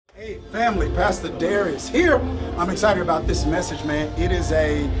Hey, family, Pastor Dharius here. I'm excited about this message, man. It is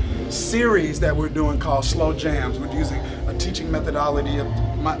a series that we're doing called Slow Jamz. We're using a teaching methodology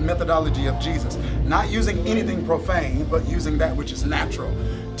of Jesus. Not using anything profane, but using that which is natural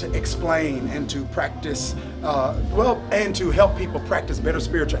to explain and to practice, and to help people practice better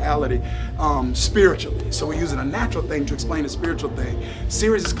spirituality spiritually. So we're using a natural thing to explain a spiritual thing.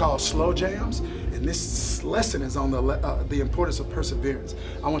 Series is called Slow Jamz. And this lesson is on the importance of perseverance.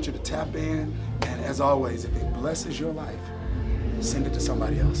 I want you to tap in, and as always, if it blesses your life, send it to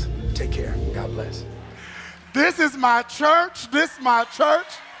somebody else. Take care. God bless. This is my church. This is my church.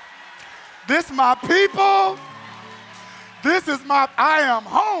 This is my people. This is I am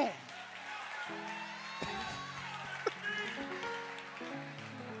home.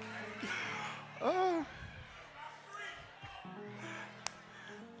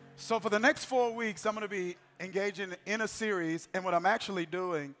 So for the next 4 weeks, I'm going to be engaging in a series, and what I'm actually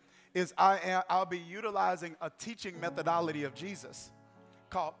doing is I'll be utilizing a teaching methodology of Jesus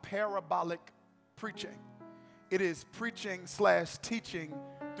called parabolic preaching. It is preaching / teaching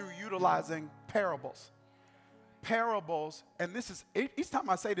through utilizing parables. Parables, and this is, each time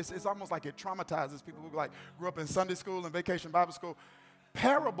I say this, it's almost like it traumatizes people who grew up in Sunday school and vacation Bible school.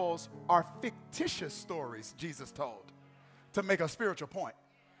 Parables are fictitious stories Jesus told to make a spiritual point.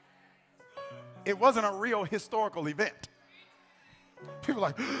 It wasn't a real historical event. People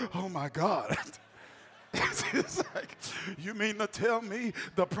are like, oh my God. It's like, you mean to tell me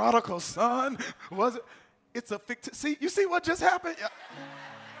the prodigal son was it? It's a fictitious. See, you see what just happened?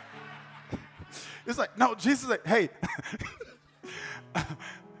 It's like, no, Jesus is like, hey,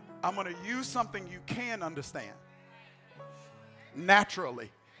 I'm going to use something you can understand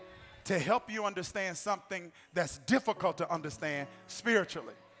naturally to help you understand something that's difficult to understand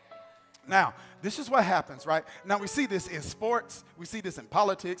spiritually. Now, this is what happens, right? Now, we see this in sports, we see this in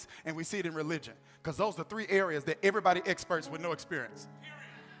politics, and we see it in religion, because those are 3 areas that everybody experts with no experience.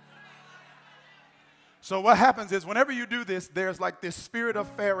 So what happens is whenever you do this, there's like this spirit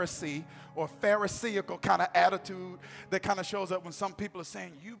of Pharisee or Pharisaical kind of attitude that kind of shows up when some people are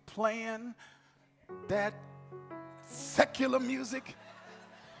saying, you playing that secular music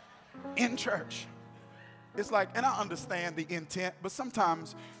in church. It's like, and I understand the intent, but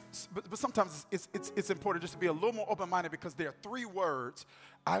sometimes it's important just to be a little more open-minded, because there are 3 words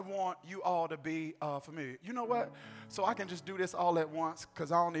I want you all to be familiar. You know what? So I can just do this all at once,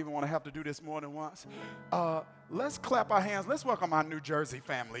 because I don't even want to have to do this more than once. Let's clap our hands. Let's welcome our New Jersey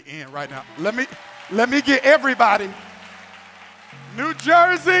family in right now. Let me get everybody. New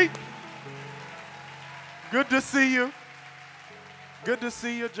Jersey. Good to see you. Good to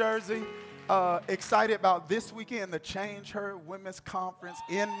see you, Jersey. Excited about this weekend, the Change Her Women's Conference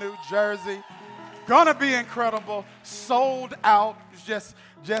in New Jersey. Gonna be incredible. Sold out. Just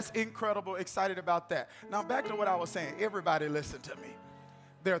incredible. Excited about that. Now back to what I was saying. Everybody listen to me.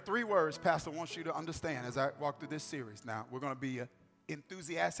 There are 3 words Pastor wants you to understand as I walk through this series. Now we're gonna be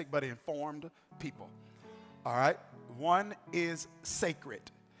enthusiastic but informed people. All right? 1 is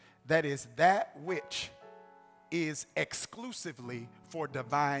sacred. That is that which is exclusively for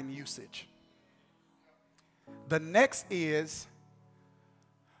divine usage. The next is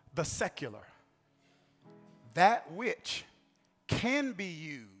the secular. That which can be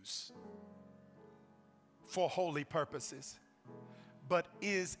used for holy purposes, but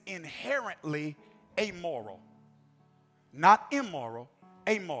is inherently amoral. Not immoral,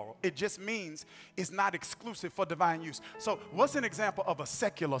 amoral. It just means it's not exclusive for divine use. So what's an example of a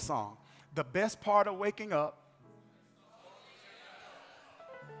secular song? The best part of waking up.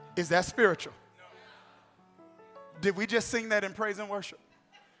 Is that spiritual? Did we just sing that in praise and worship?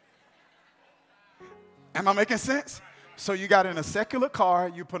 Am I making sense? So you got in a secular car,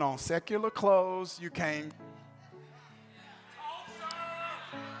 you put on secular clothes, you came.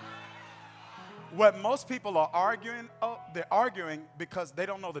 What most people are arguing, they're arguing because they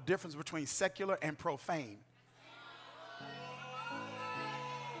don't know the difference between secular and profane.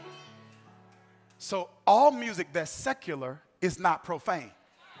 So all music that's secular is not profane.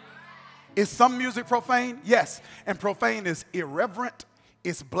 Is some music profane? Yes. And profane is irreverent,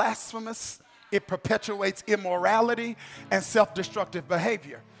 it's blasphemous, it perpetuates immorality and self-destructive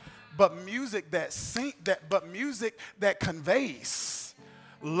behavior. But music that conveys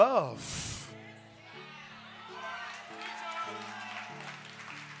love,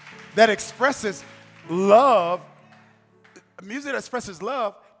 that expresses love, music that expresses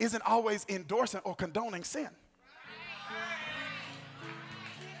love isn't always endorsing or condoning sin.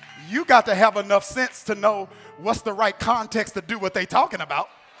 You got to have enough sense to know what's the right context to do what they're talking about.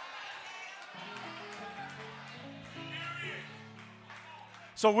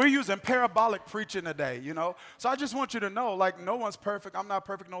 So we're using parabolic preaching today, you know. So I just want you to know, like, no one's perfect. I'm not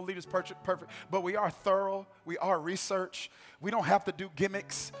perfect. No leader's perfect. But we are thorough. We are research. We don't have to do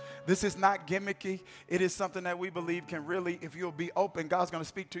gimmicks. This is not gimmicky. It is something that we believe can really, if you'll be open, God's going to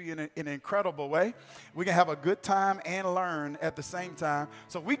speak to you in an incredible way. We can have a good time and learn at the same time.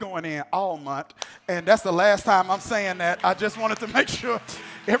 So we going in all month. And that's the last time I'm saying that. I just wanted to make sure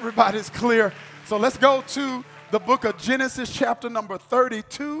everybody's clear. So let's go to the book of Genesis, chapter number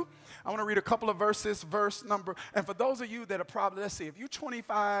 32. I want to read a couple of verses, and for those of you that are probably, let's see, if you're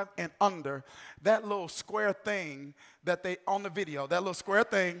 25 and under, that little square thing that they, on the video, that little square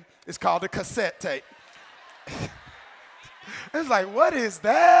thing is called a cassette tape. It's like, what is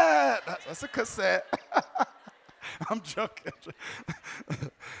that? That's a cassette. I'm joking.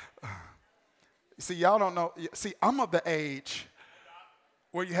 See, y'all don't know. See, I'm of the age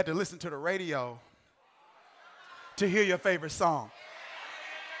where you had to listen to the radio to hear your favorite song.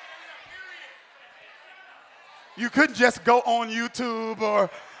 You couldn't just go on YouTube or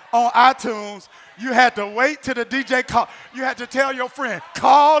on iTunes. You had to wait till the DJ call. You had to tell your friend,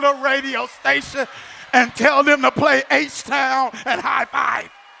 call the radio station and tell them to play H-Town and High Five.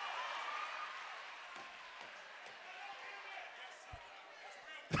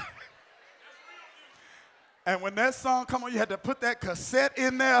 And when that song come on, you had to put that cassette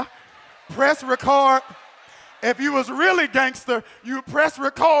in there, press record. If you was really gangster, you press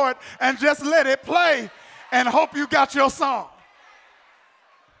record and just let it play and hope you got your song.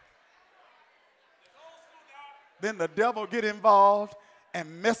 Then the devil get involved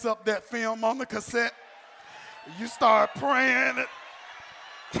and mess up that film on the cassette. You start praying.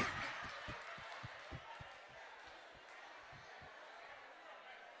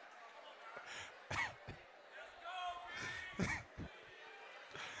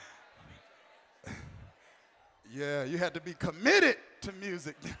 Yeah, you had to be committed to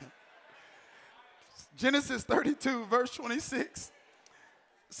music. Genesis 32, verse 26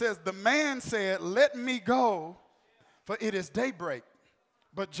 says, the man said, let me go, for it is daybreak.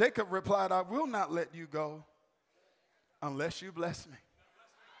 But Jacob replied, I will not let you go unless you bless me.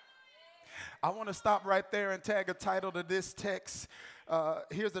 I want to stop right there and tag a title to this text.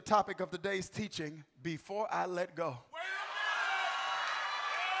 Here's the topic of today's teaching, Before I Let Go.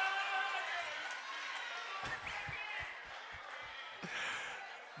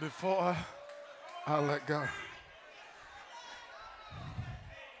 Before I let go.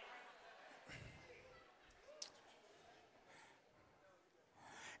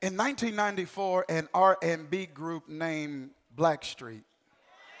 In 1994, an R&B group named Blackstreet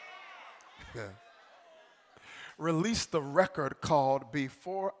released the record called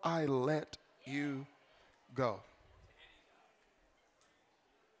Before I Let You Go.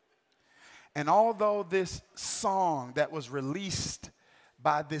 And although this song that was released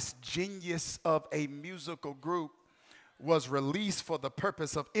by this genius of a musical group was released for the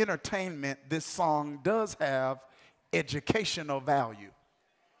purpose of entertainment, this song does have educational value.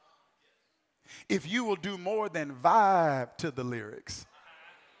 If you will do more than vibe to the lyrics,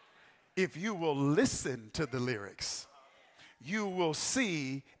 if you will listen to the lyrics, you will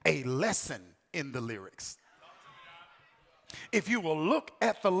see a lesson in the lyrics. If you will look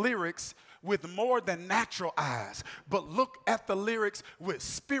at the lyrics with more than natural eyes, but look at the lyrics with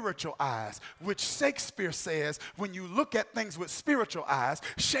spiritual eyes, which Shakespeare says, when you look at things with spiritual eyes,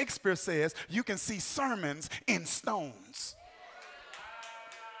 Shakespeare says you can see sermons in stones.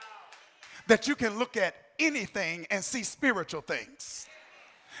 That you can look at anything and see spiritual things.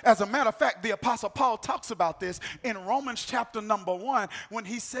 As a matter of fact, the Apostle Paul talks about this in Romans chapter number 1 when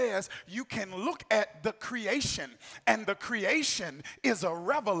he says you can look at the creation, and the creation is a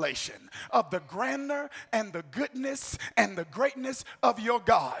revelation of the grandeur and the goodness and the greatness of your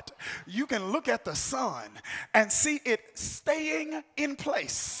God. You can look at the sun and see it staying in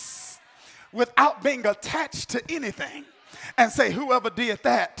place without being attached to anything and say, whoever did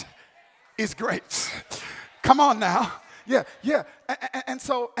that is great. Come on now. Yeah. And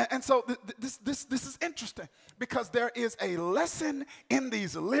so this is interesting because there is a lesson in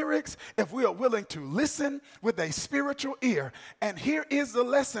these lyrics if we are willing to listen with a spiritual ear. And here is the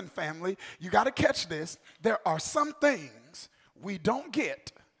lesson, family. You got to catch this. There are some things we don't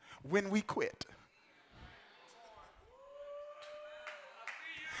get when we quit.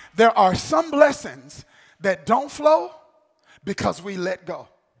 There are some blessings that don't flow because we let go.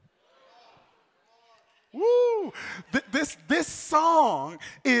 Woo! This song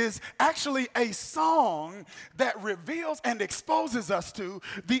is actually a song that reveals and exposes us to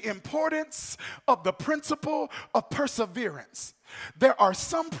the importance of the principle of perseverance. There are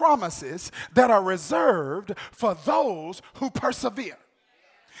some promises that are reserved for those who persevere.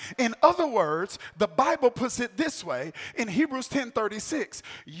 In other words, the Bible puts it this way in Hebrews 10:36.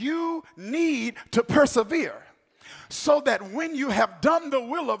 You need to persevere so that when you have done the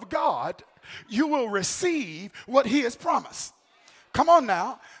will of God, you will receive what he has promised. Come on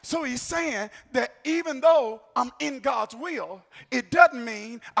now. So he's saying that even though I'm in God's will, it doesn't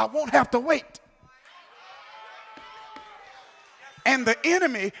mean I won't have to wait. And the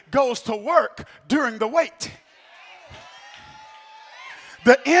enemy goes to work during the wait.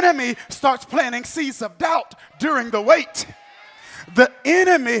 The enemy starts planting seeds of doubt during the wait. The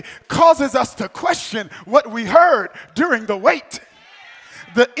enemy causes us to question what we heard during the wait.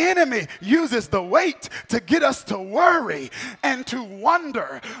 The enemy uses the wait to get us to worry and to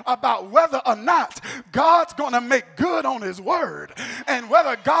wonder about whether or not God's going to make good on his word and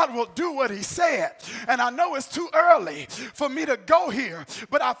whether God will do what he said. And I know it's too early for me to go here,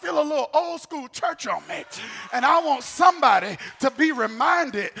 but I feel a little old school church on me. And I want somebody to be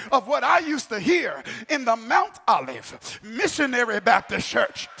reminded of what I used to hear in the Mount Olive Missionary Baptist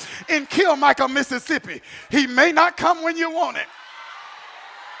Church in Kilmichael, Mississippi. He may not come when you want it,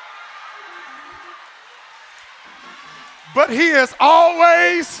 but he is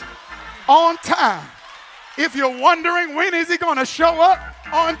always on time. If you're wondering when is he going to show up,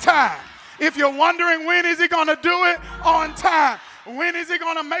 on time. If you're wondering when is he going to do it, on time. When is he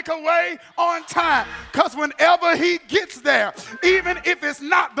going to make a way, on time. Because whenever he gets there, even if it's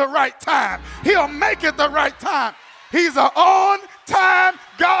not the right time, he'll make it the right time. He's an on-time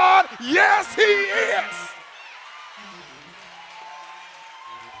God. Yes, he is.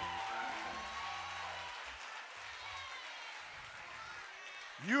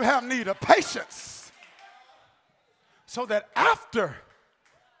 You have need of patience so that after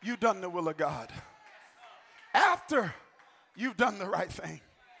you've done the will of God, after you've done the right thing,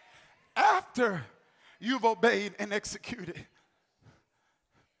 after you've obeyed and executed,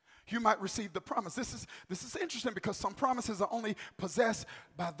 you might receive the promise. This is interesting because some promises are only possessed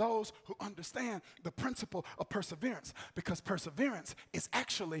by those who understand the principle of perseverance, because perseverance is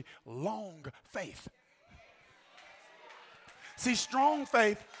actually long faith. See, strong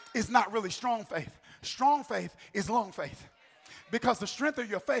faith is not really strong faith. Strong faith is long faith. Because the strength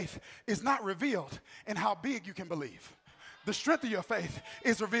of your faith is not revealed in how big you can believe. The strength of your faith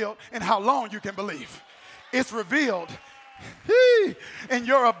is revealed in how long you can believe. It's revealed in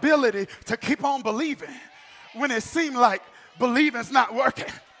your ability to keep on believing when it seems like believing's not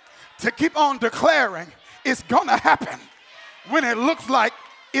working. To keep on declaring it's gonna happen when it looks like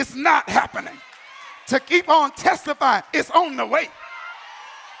it's not happening. To keep on testifying it's on the way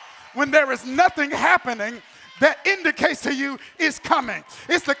when there is nothing happening that indicates to you it's coming.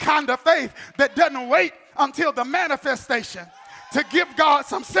 It's the kind of faith that doesn't wait until the manifestation to give God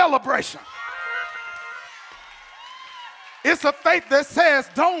some celebration. It's a faith that says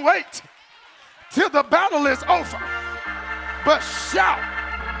don't wait till the battle is over, but shout,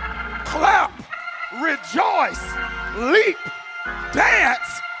 clap, rejoice, leap,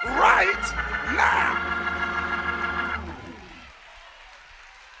 dance right now.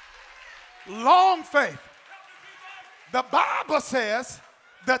 Long faith. The Bible says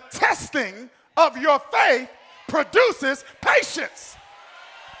the testing of your faith produces patience.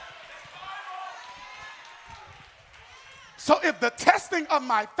 So if the testing of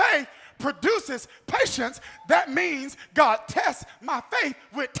my faith produces patience, that means God tests my faith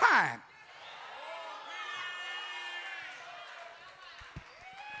with time.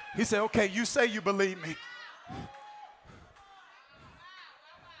 He said, okay, you say you believe me.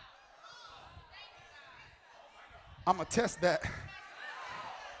 I'm going to test that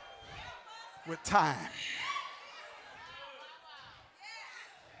with time.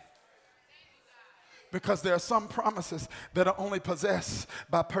 Because there are some promises that are only possessed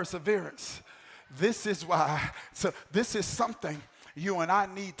by perseverance. This is why, so this is something you and I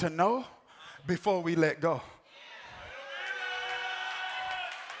need to know before we let go.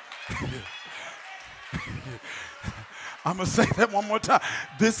 I'm going to say that one more time.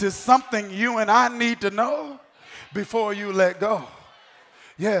 This is something you and I need to know before you let go.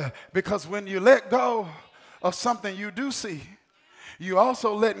 Yeah, because when you let go of something you do see, you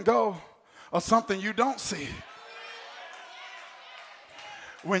also letting go of something you don't see.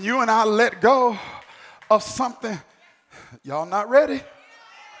 When you and I let go of something, y'all not ready,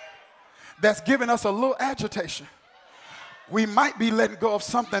 that's giving us a little agitation, we might be letting go of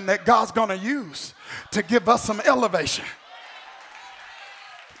something that God's going to use to give us some elevation.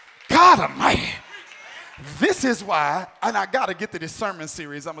 God Almighty. This is why, and I got to get to this sermon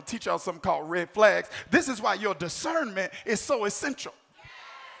series. I'm going to teach y'all something called red flags. This is why your discernment is so essential.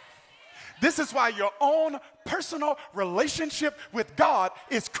 This is why your own personal relationship with God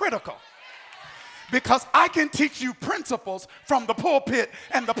is critical. Because I can teach you principles from the pulpit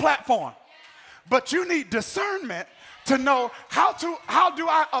and the platform, but you need discernment to know how do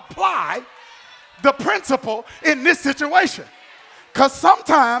I apply the principle in this situation. Because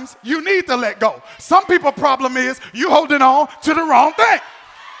sometimes you need to let go. Some people's problem is you holding on to the wrong thing.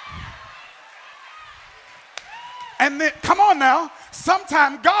 And then, come on now,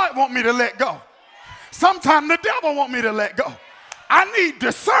 sometimes God want me to let go. Sometimes the devil want me to let go. I need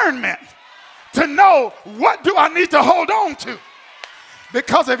discernment to know what do I need to hold on to.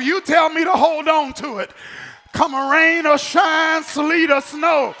 Because if you tell me to hold on to it, come a rain or shine, sleet or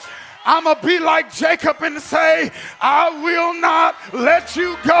snow, I'm going to be like Jacob and say, I will not let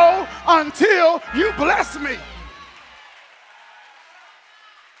you go until you bless me.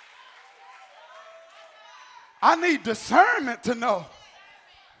 I need discernment to know.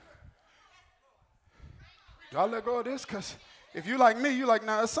 Do I let go of this? Because if you like me, you like,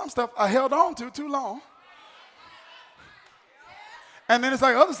 now there's some stuff I held on to too long. And then it's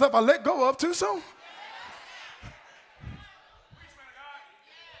like other stuff I let go of too soon.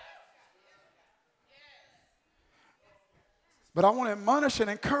 But I want to admonish and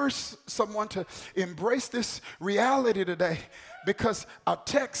encourage someone to embrace this reality today, because our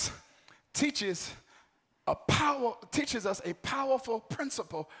text teaches us a powerful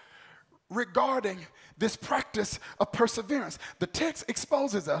principle regarding this practice of perseverance. The text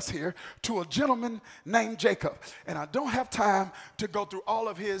exposes us here to a gentleman named Jacob. And I don't have time to go through all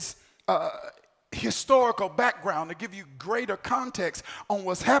of his historical background to give you greater context on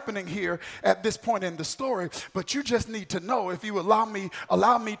what's happening here at this point in the story, but you just need to know, if you allow me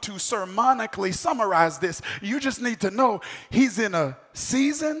to sermonically summarize this, you just need to know he's in a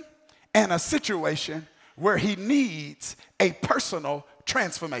season and a situation where he needs a personal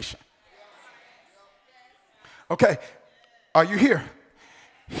transformation. Okay, are you here?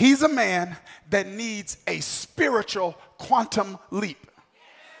 He's a man that needs a spiritual quantum leap.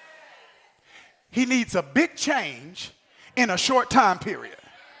 He needs a big change in a short time period.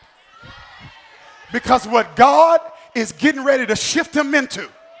 Because what God is getting ready to shift him into,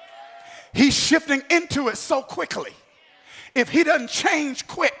 he's shifting into it so quickly. If he doesn't change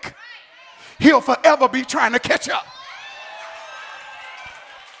quick, he'll forever be trying to catch up.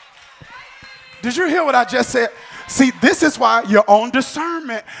 Did you hear what I just said? See, this is why your own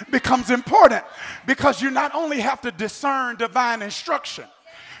discernment becomes important. Because you not only have to discern divine instruction,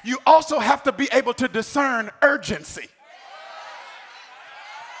 you also have to be able to discern urgency.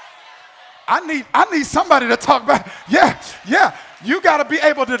 I need somebody to talk about. Yeah. You got to be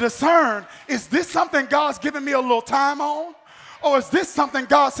able to discern, is this something God's giving me a little time on? Or is this something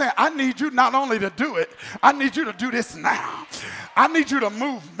God's saying, I need you not only to do it, I need you to do this now. I need you to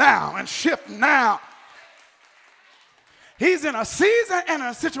move now and shift now. He's in a season and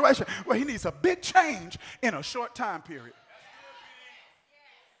a situation where he needs a big change in a short time period.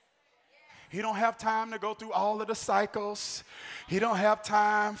 He don't have time to go through all of the cycles. He don't have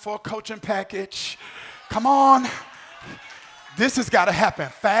time for a coaching package. Come on. This has got to happen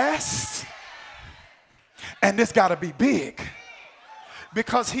fast. And this got to be big.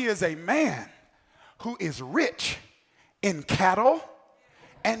 Because he is a man who is rich in cattle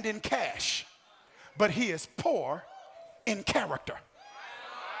and in cash. But he is poor in character.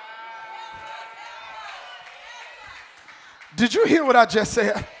 Did you hear what I just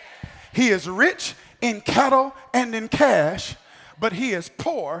said? He is rich in cattle and in cash, but he is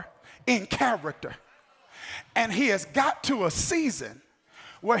poor in character. And he has got to a season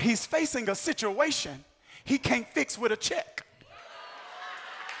where he's facing a situation he can't fix with a check.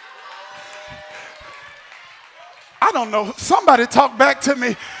 I don't know. Somebody talk back to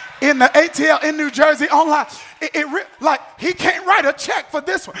me in the ATL in New Jersey online. Like he can't write a check for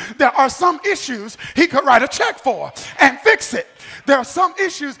this one. There are some issues he could write a check for and fix it. There are some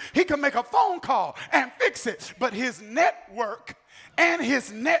issues he could make a phone call and fix it. But his network and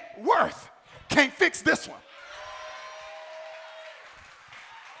his net worth can't fix this one.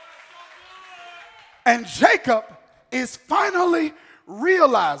 And Jacob is finally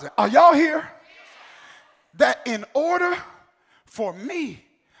realizing, are y'all here? That in order for me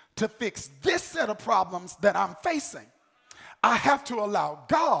to fix this set of problems that I'm facing, I have to allow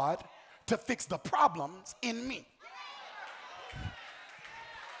God to fix the problems in me.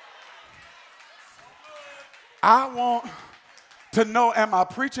 I want to know, am I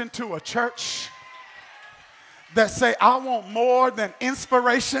preaching to a church that say, I want more than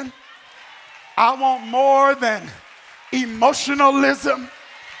inspiration? I want more than emotionalism.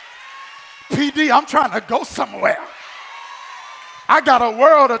 PD, I'm trying to go somewhere. I got a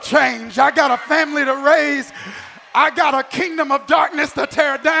world to change. I got a family to raise. I got a kingdom of darkness to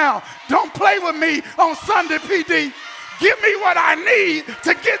tear down. Don't play with me on Sunday, PD. Give me what I need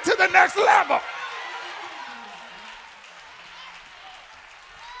to get to the next level.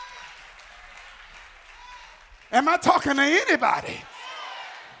 Am I talking to anybody?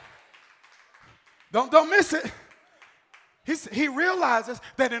 Don't miss it. He realizes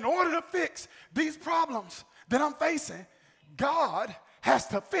that in order to fix these problems that I'm facing, God has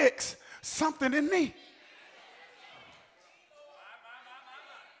to fix something in me.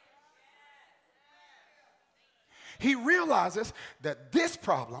 He realizes that this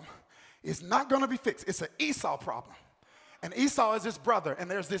problem is not going to be fixed. It's an Esau problem. And Esau is his brother, and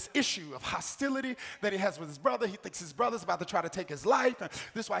there's this issue of hostility that he has with his brother. He thinks his brother's about to try to take his life, and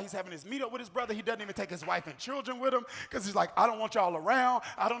this is why he's having his meetup with his brother. He doesn't even take his wife and children with him because he's like, I don't want y'all around.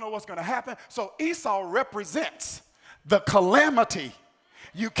 I don't know what's going to happen. So Esau represents the calamity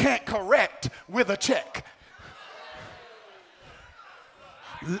you can't correct with a check.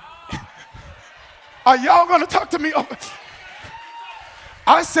 Are y'all going to talk to me?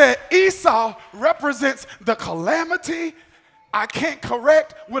 I said Esau represents the calamity I can't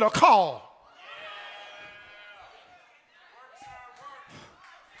correct with a call.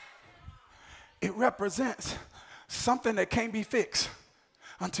 It represents something that can't be fixed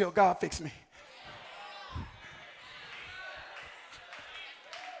until God fixes me.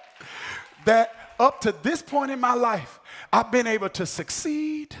 That up to this point in my life, I've been able to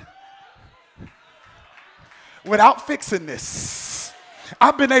succeed without fixing this.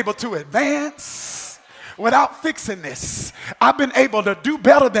 I've been able to advance without fixing this. I've been able to do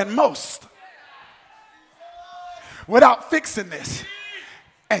better than most without fixing this.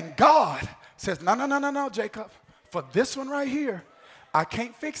 And God says, no, Jacob. For this one right here, I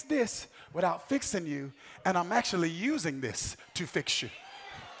can't fix this without fixing you. And I'm actually using this to fix you.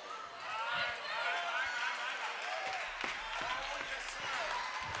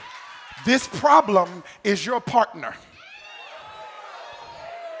 This problem is your partner.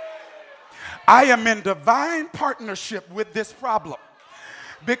 I am in divine partnership with this problem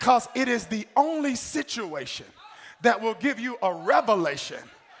because it is the only situation that will give you a revelation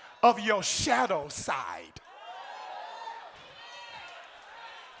of your shadow side.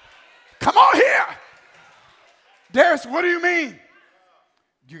 Come on here. Darius, what do you mean?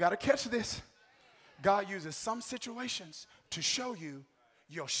 You got to catch this. God uses some situations to show you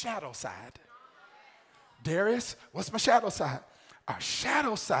your shadow side. Darius, what's my shadow side? Our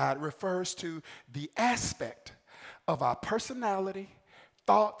shadow side refers to the aspect of our personality,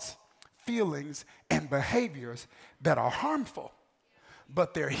 thoughts, feelings, and behaviors that are harmful,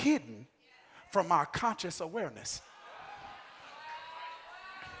 but they're hidden from our conscious awareness.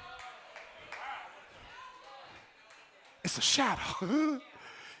 It's a shadow.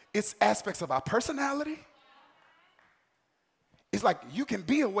 It's aspects of our personality. It's like you can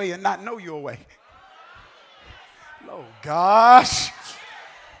be away and not know you're away. Oh, gosh.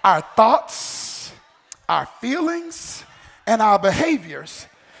 Our thoughts, our feelings, and our behaviors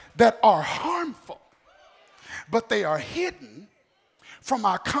that are harmful, but they are hidden from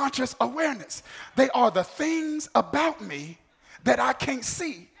our conscious awareness. They are the things about me that I can't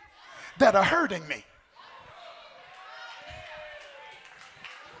see that are hurting me.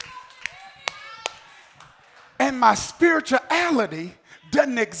 And my spirituality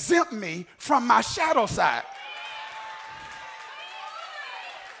doesn't exempt me from my shadow side.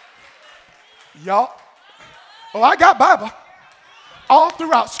 Y'all, I got Bible. All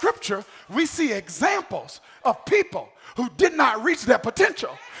throughout Scripture, we see examples of people who did not reach their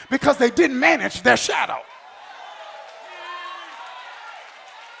potential because they didn't manage their shadow.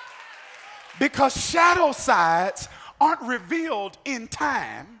 Because shadow sides aren't revealed in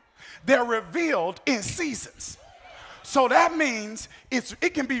time, they're revealed in seasons. So that means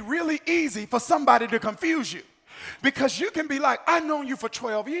it can be really easy for somebody to confuse you. Because you can be like, I've known you for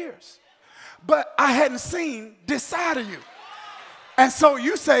 12 years, but I hadn't seen this side of you. And so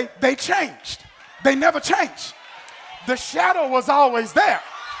you say, they changed. They never changed. The shadow was always there.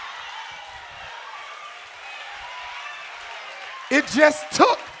 It just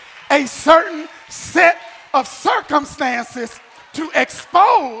took a certain set of circumstances to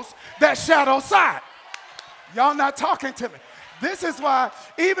expose that shadow side. Y'all not talking to me. This is why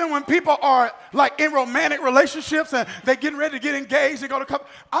even when people are like in romantic relationships and they're getting ready to get engaged and go to couple,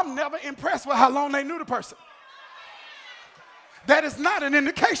 I'm never impressed with how long they knew the person. That is not an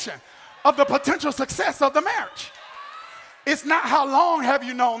indication of the potential success of the marriage. It's not how long have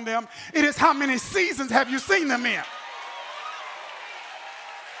you known them, it is how many seasons have you seen them in.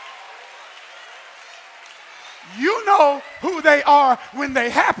 You know who they are when they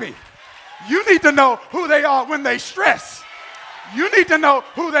happy. You need to know who they are when they stress. You need to know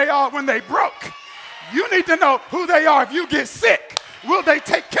who they are when they broke. You need to know who they are if you get sick. Will they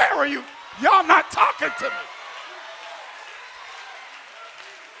take care of you? Y'all not talking to me.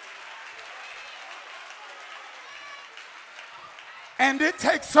 And it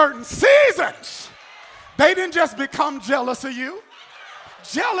takes certain seasons. They didn't just become jealous of you.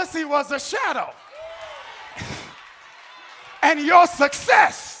 Jealousy was a shadow. And your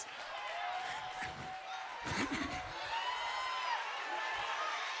success.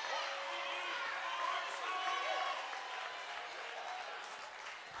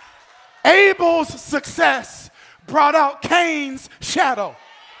 Abel's success brought out Cain's shadow.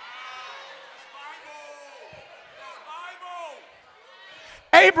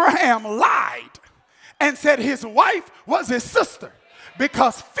 Abraham lied and said his wife was his sister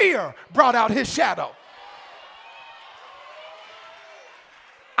because fear brought out his shadow.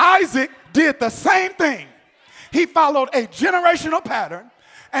 Isaac did the same thing. He followed a generational pattern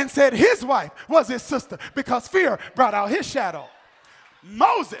and said his wife was his sister because fear brought out his shadow.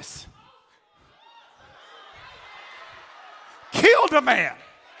 Moses killed a man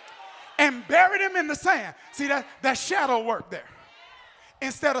and buried him in the sand. See, that shadow work there.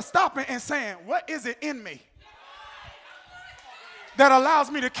 Instead of stopping and saying, what is it in me that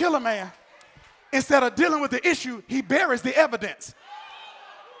allows me to kill a man? Instead of dealing with the issue, he buries the evidence.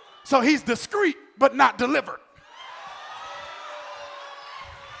 So he's discreet but not delivered.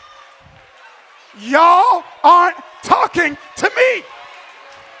 Y'all aren't talking to me.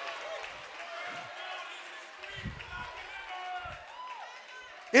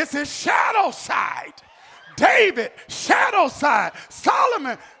 It's his shadow side. David, shadow side.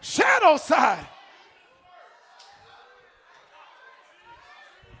 Solomon, shadow side.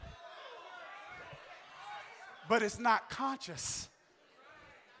 But it's not conscious.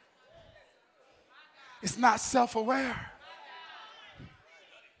 It's not self-aware.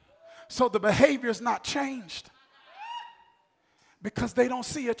 So the behavior is not changed because they don't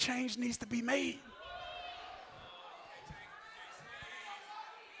see a change needs to be made.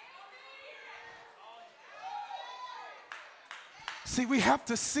 See, we have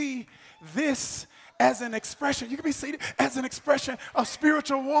to see this as an expression. You can be seen as an expression of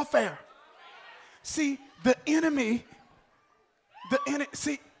spiritual warfare. See, the enemy,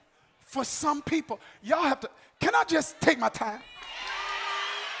 see, for some people, y'all have to, can I just take my time?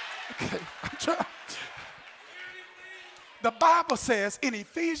 Okay, I'm trying. The Bible says in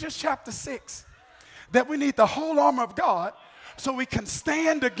Ephesians chapter 6 that we need the whole armor of God so we can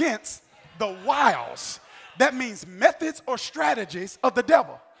stand against the wiles. That means methods or strategies of the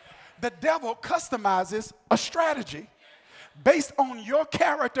devil. The devil customizes a strategy based on your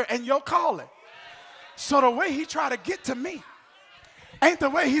character and your calling. So the way he try to get to me ain't the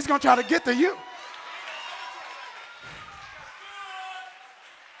way he's going to try to get to you.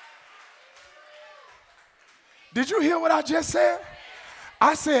 Did you hear what I just said?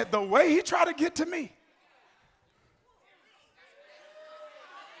 I said the way he tried to get to me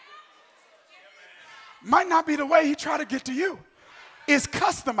might not be the way he tried to get to you. It's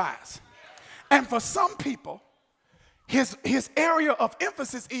customized. And for some people, his area of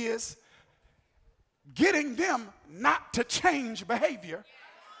emphasis is getting them not to change behavior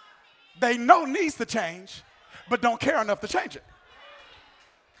they know needs to change, but don't care enough to change it.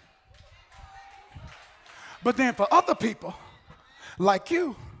 But then for other people, like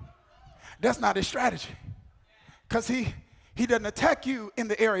you, that's not his strategy. Because he doesn't attack you in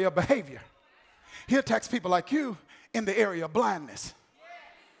the area of behavior. He attacks people like you in the area of blindness.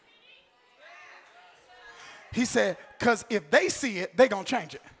 He said, because if they see it, they're going to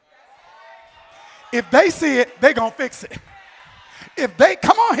change it. If they see it, they're going to fix it. If they,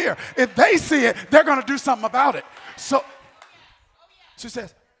 come on here, if they see it, they're going to do something about it. So she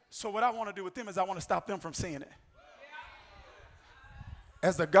says, so what I want to do with them is I want to stop them from seeing it.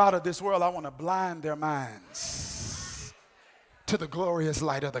 As the God of this world, I want to blind their minds to the glorious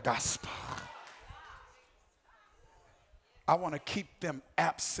light of the gospel. I want to keep them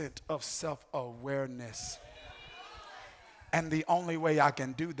absent of self-awareness. And the only way I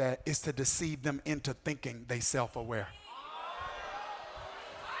can do that is to deceive them into thinking they self-aware.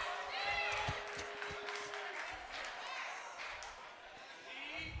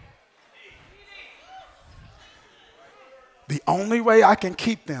 The only way I can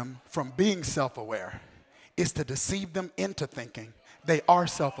keep them from being self-aware is to deceive them into thinking they are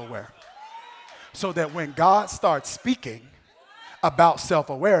self-aware. So that when God starts speaking about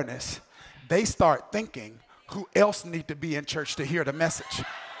self-awareness, they start thinking, who else need to be in church to hear the message?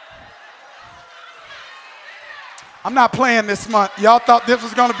 I'm not playing this month. Y'all thought this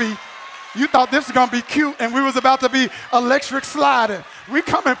was going to be, you thought this was going to be cute and we was about to be electric sliding. We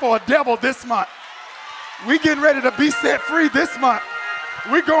coming for a devil this month. We getting ready to be set free this month.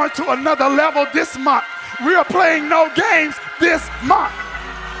 We're going to another level this month. We are playing no games this month.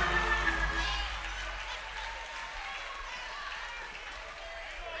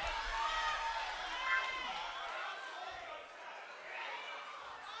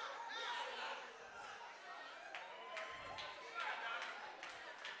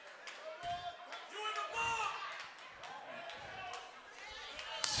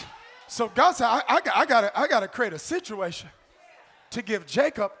 So God said, I gotta create a situation to give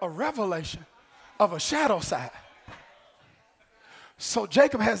Jacob a revelation of a shadow side. So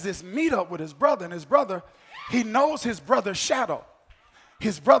Jacob has this meetup with his brother, and his brother, he knows his brother's shadow.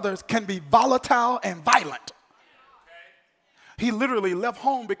 His brothers can be volatile and violent. He literally left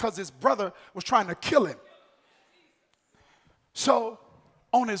home because his brother was trying to kill him. So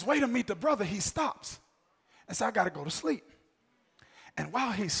on his way to meet the brother, he stops and says, I gotta go to sleep. And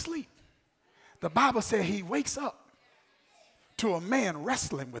while he's asleep, the Bible said he wakes up to a man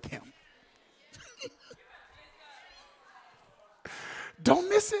wrestling with him. Don't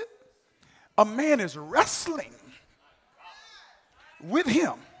miss it. A man is wrestling with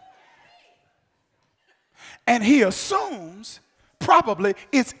him. And he assumes probably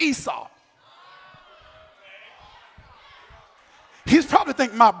it's Esau. He's probably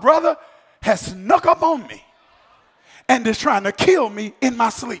thinking my brother has snuck up on me and is trying to kill me in my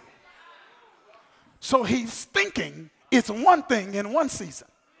sleep. So he's thinking it's one thing in one season.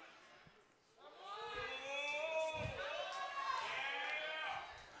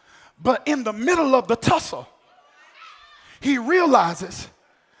 But in the middle of the tussle, he realizes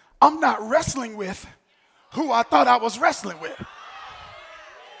I'm not wrestling with who I thought I was wrestling with.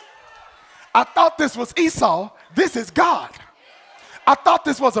 I thought this was Esau. This is God. I thought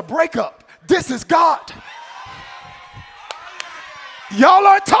this was a breakup. This is God. Y'all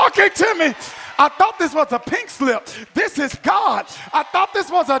aren't talking to me. I thought this was a pink slip. This is God. I thought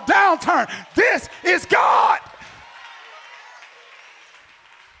this was a downturn. This is God.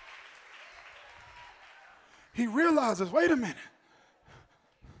 He realizes, wait a minute.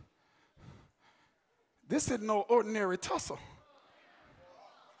 This isn't no ordinary tussle.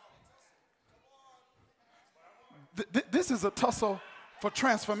 This is a tussle for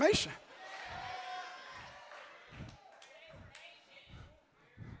transformation.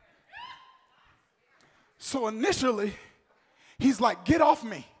 So initially, he's like, get off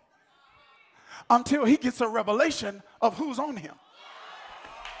me, until he gets a revelation of who's on him.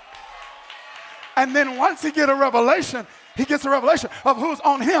 And then once he gets a revelation of who's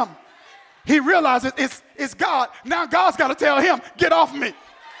on him, he realizes it's God. Now God's got to tell him, get off me.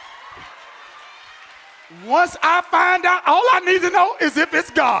 Once I find out, all I need to know is if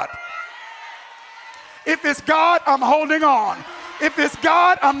it's God. If it's God, I'm holding on. If it's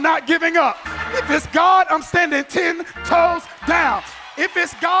God, I'm not giving up. If it's God, I'm standing 10 toes down. If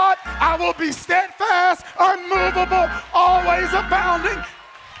it's God, I will be steadfast, unmovable, always abounding.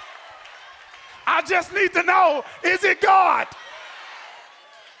 I just need to know, is it God?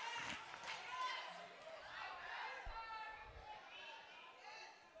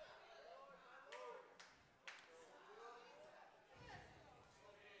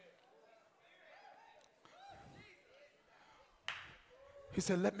 He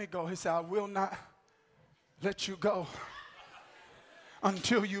said, let me go. He said, I will not let you go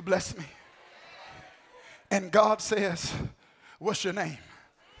until you bless me. And God says, what's your name?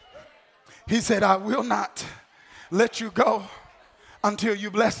 He said, I will not let you go until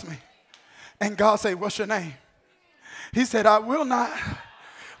you bless me. And God said, what's your name? He said, I will not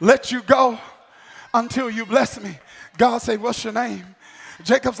let you go until you bless me. God said, what's your name?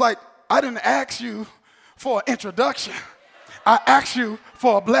 Jacob's like, I didn't ask you for an introduction. I asked you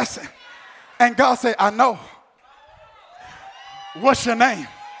for a blessing. And God said, I know. What's your name?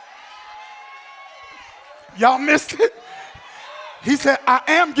 Y'all missed it? He said, I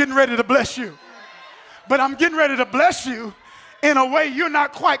am getting ready to bless you. But I'm getting ready to bless you in a way you're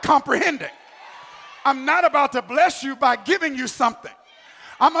not quite comprehending. I'm not about to bless you by giving you something.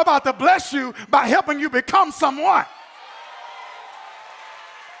 I'm about to bless you by helping you become someone.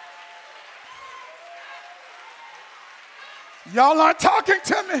 Y'all aren't talking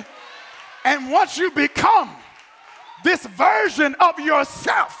to me. And once you become this version of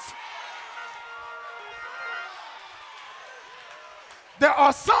yourself, there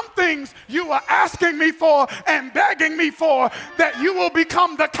are some things you are asking me for and begging me for that you will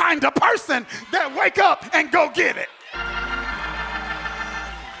become the kind of person that wake up and go get it.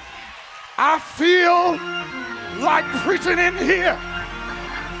 I feel like preaching in here.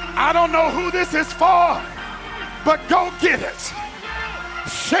 I don't know who this is for, but go get it.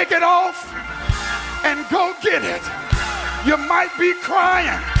 Shake it off and go get it. You might be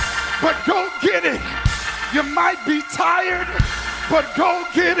crying, but go get it. You might be tired, but go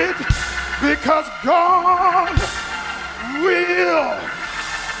get it, because God will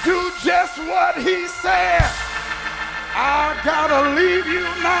do just what he said. I gotta leave you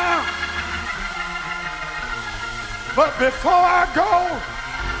now. But before I go,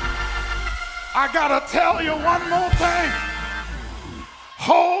 I gotta tell you one more thing.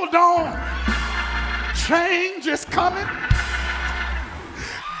 Hold on. Change is coming.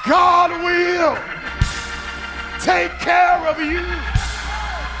 God will take care of you.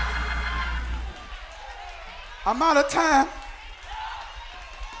 I'm out of time.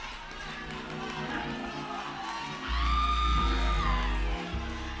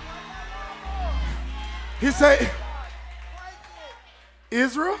 He said,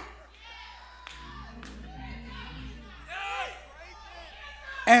 Israel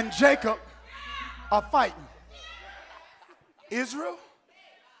and Jacob are fighting. Israel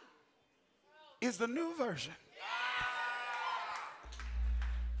is the new version.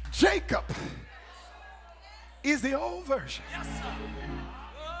 Jacob is the old version.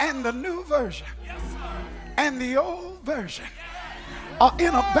 And the new version and the old version are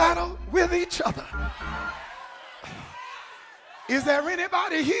in a battle with each other. Is there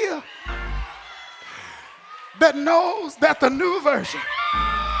anybody here that knows that the new version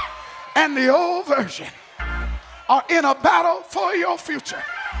and the old version are in a battle for your future?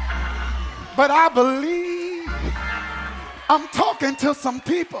 But I believe I'm talking to some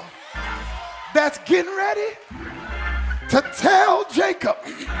people that's getting ready to tell Jacob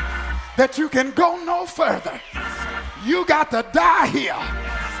that you can go no further. You got to die here.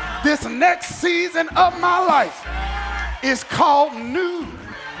 This next season of my life is called new.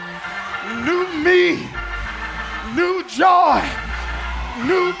 New me, new joy,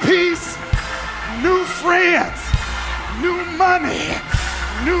 new peace, new friends, new money,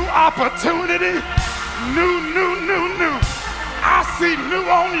 new opportunity, new. I see new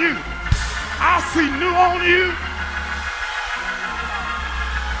on you. I see new on you.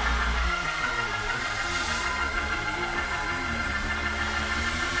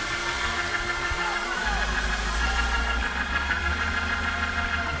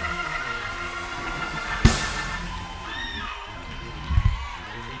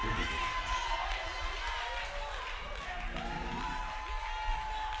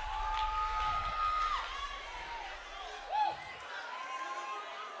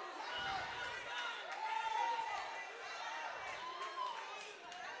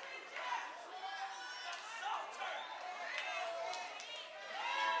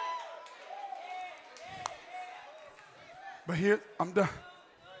 But here, I'm done.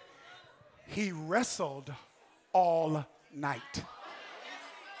 He wrestled all night.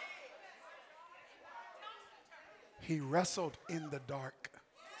 He wrestled in the dark.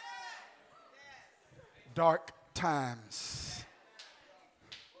 Dark times.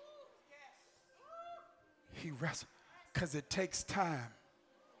 He wrestled because it takes time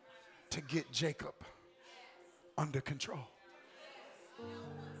to get Jacob under control.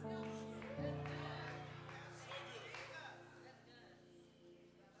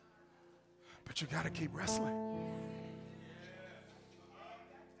 But you got to keep wrestling.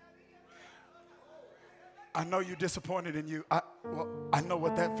 I know you're disappointed in you. I know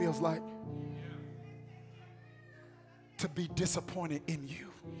what that feels like. To be disappointed in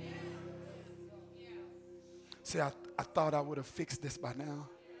you. See, I thought I would have fixed this by now.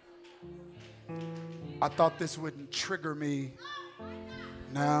 I thought this wouldn't trigger me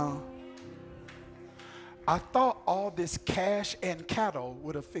now. I thought all this cash and cattle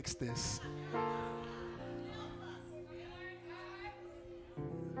would have fixed this.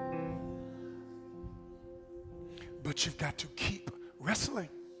 But you've got to keep wrestling.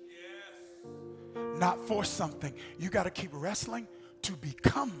 Not for something. You got to keep wrestling to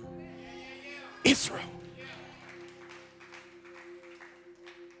become Israel.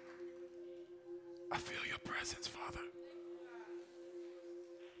 I feel your presence, Father.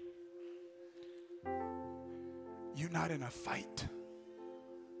 You're not in a fight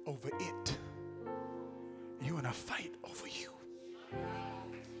over it. You're in a fight over you.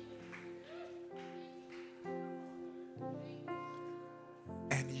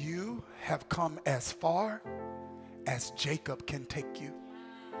 And you have come as far as Jacob can take you.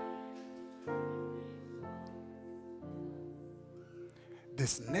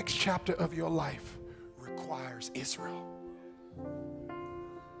 This next chapter of your life requires Israel.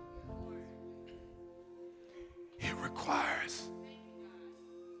 requires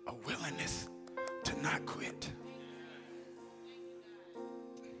a willingness to not quit.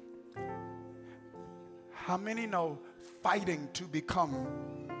 How many know fighting to become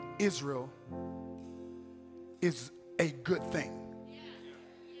Israel is a good thing?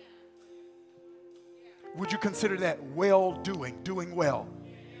 Would you consider that well-doing, doing well?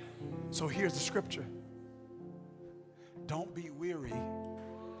 So here's the scripture. Don't be weary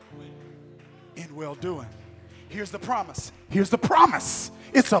in well-doing. Here's the promise. Here's the promise.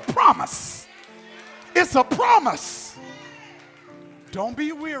 It's a promise. It's a promise. Don't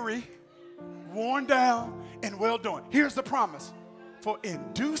be weary, worn down, and well-doing. Here's the promise. For in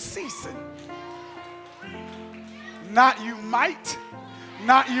due season, not you might,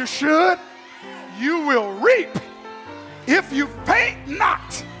 not you should, you will reap if you faint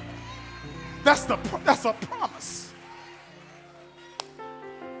not. That's a promise.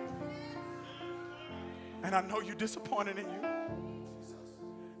 And I know you're disappointed in you.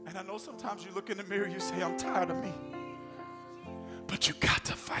 And I know sometimes you look in the mirror, you say, I'm tired of me. But you got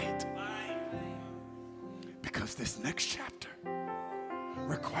to fight. Because this next chapter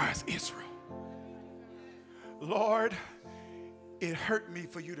requires Israel. Lord, it hurt me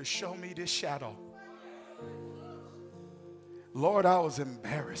for you to show me this shadow. Lord, I was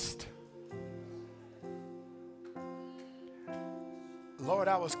embarrassed. Lord,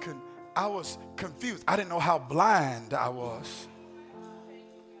 I was confused. I didn't know how blind I was.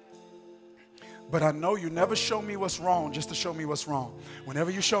 But I know you never show me what's wrong just to show me what's wrong.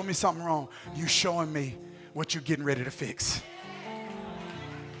 Whenever you show me something wrong, you showing me what you're getting ready to fix.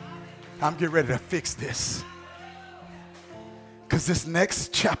 I'm getting ready to fix this. Because this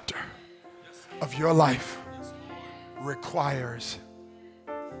next chapter of your life requires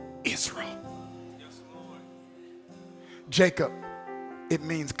Israel. Jacob, it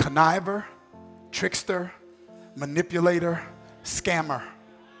means conniver, trickster, manipulator, scammer.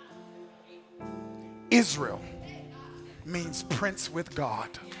 Israel means prince with God.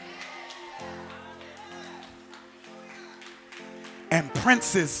 And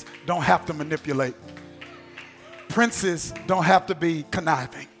princes don't have to manipulate. Princes don't have to be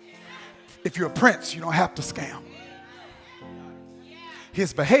conniving. If you're a prince, you don't have to scam.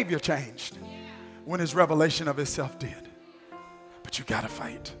 His behavior changed when his revelation of himself did. But you got to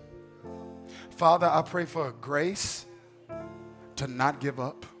fight. Father, I pray for grace to not give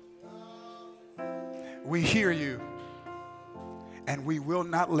up. We hear you, and we will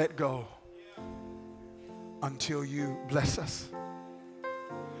not let go until you bless us.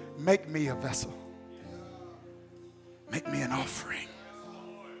 Make me a vessel. Make me an offering.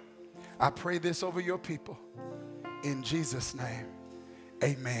 I pray this over your people. In Jesus' name,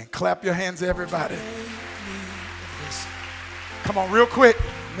 amen. Clap your hands, everybody. Come on, real quick.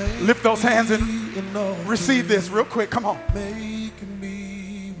 Lift those hands and receive this real quick. Come on. Make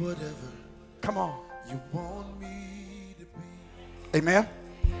me whatever Come on. you want me to be. Amen.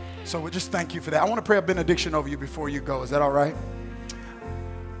 So we just thank you for that. I want to pray a benediction over you before you go. Is that all right?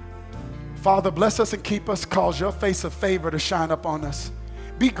 Father, bless us and keep us. Cause your face of favor to shine upon us.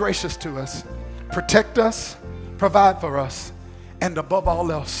 Be gracious to us. Protect us. Provide for us. And above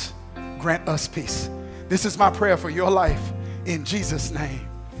all else, grant us peace. This is my prayer for your life. In Jesus' name,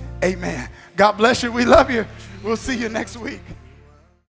 amen. God bless you. We love you. We'll see you next week.